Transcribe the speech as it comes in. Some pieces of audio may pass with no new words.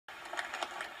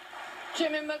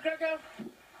Jimmy McGregor.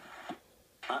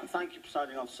 Thank you,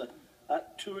 Presiding Officer.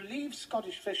 To relieve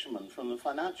Scottish fishermen from the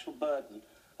financial burden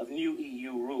of new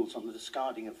EU rules on the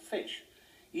discarding of fish,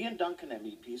 Ian Duncan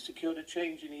MEP secured a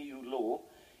change in EU law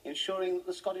ensuring that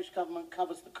the Scottish Government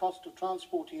covers the cost of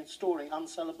transporting and storing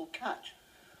unsellable catch.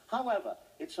 However,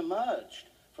 it's emerged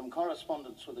from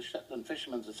correspondence with the Shetland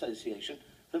Fishermen's Association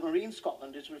that Marine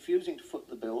Scotland is refusing to foot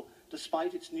the bill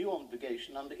despite its new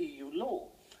obligation under EU law.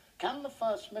 Can the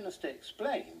First Minister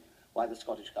explain why the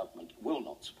Scottish Government will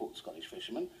not support Scottish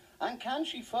fishermen? And can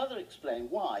she further explain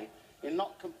why, in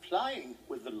not complying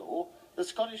with the law, the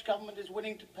Scottish Government is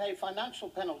willing to pay financial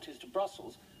penalties to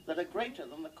Brussels that are greater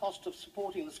than the cost of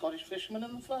supporting the Scottish fishermen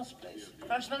in the first place?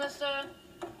 First Minister.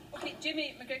 Okay,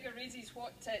 Jimmy McGregor raises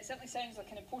what certainly sounds like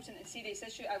an important and serious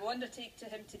issue. I will undertake to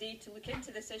him today to look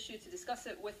into this issue, to discuss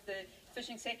it with the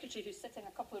Fishing Secretary, who's sitting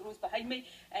a couple of rows behind me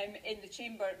in the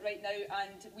chamber right now,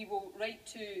 and we will write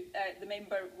to the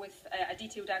member with a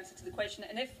detailed answer to the question.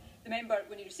 And if the member,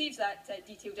 when he receives that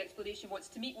detailed explanation, wants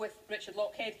to meet with Richard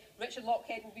Lochhead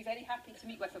will be very happy to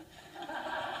meet with him.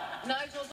 Nigel